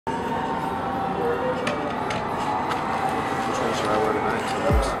should I wear tonight?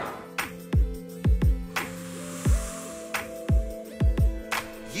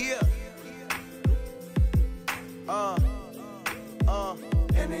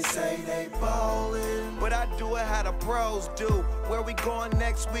 And they say they ballin', but I do it how the pros do. Where we going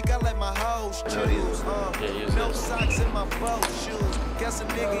next week, I let my hoes choose. No socks in my boat shoes. Guess a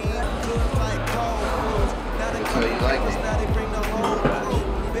nigga eat good like cold foods. Now they come now they bring the whole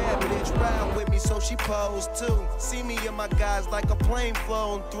crew. Bad bitch ride with me, so she pose too. See me and my guys like a plane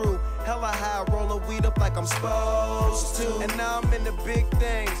flown through. Hella high, rollin' weed up like I'm supposed to. And now I'm in the big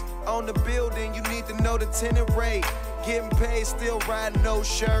things. On the building, you need to know the tenant rate. Getting paid, still riding no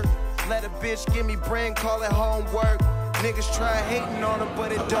shirt. Let a bitch give me brain, call it homework. Niggas try hating on them,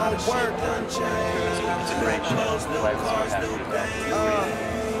 but it don't work. It's a great show. Life's so happy with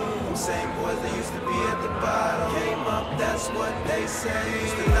Them same boys that used to be at the bottom came up, that's what they say.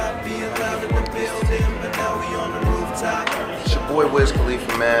 Used to not be allowed in the building, but now we on the rooftop. It's your boy Wiz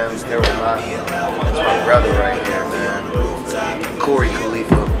Khalifa, man. Here with that's my brother right here, man. Corey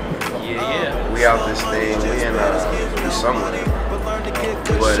Khalifa. We out this thing, we in somewhere.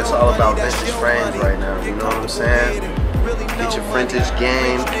 But it's all about vintage frames right now, you know what I'm saying? Get your vintage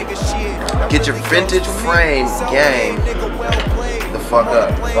game. Get your vintage frame game the fuck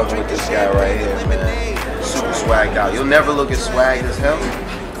up. Fucking with this guy right here, man. Super swagged out. You'll never look as swagged as him,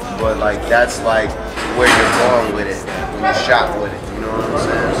 but like that's like where you're going with it when you shop with it, you know what I'm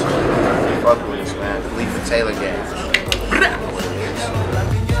saying? So fuck with this, man. Khalifa Taylor game.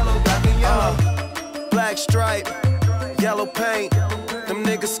 Black stripe, yellow paint. Them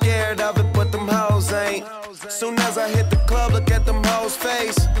niggas scared of it, but them hoes ain't. Soon as I hit the club, look at them hoes'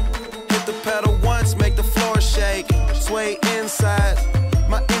 face. Hit the pedal once, make the floor shake. Sway inside,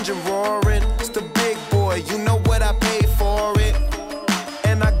 my engine roaring. It's the big boy, you know what I paid for it.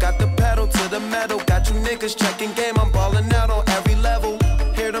 And I got the pedal to the metal. Got you niggas checking game, I'm ballin' out on every level.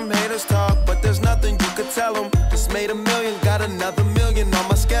 Hear them haters talk, but there's nothing you could tell them. Just made $1 million, got another $1 million on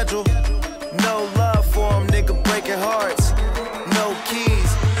my schedule. No love for them, nigga breaking hearts. No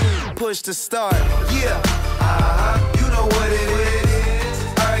keys, push to start. Yeah, you know what it is.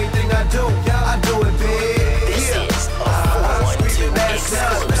 Everything I do.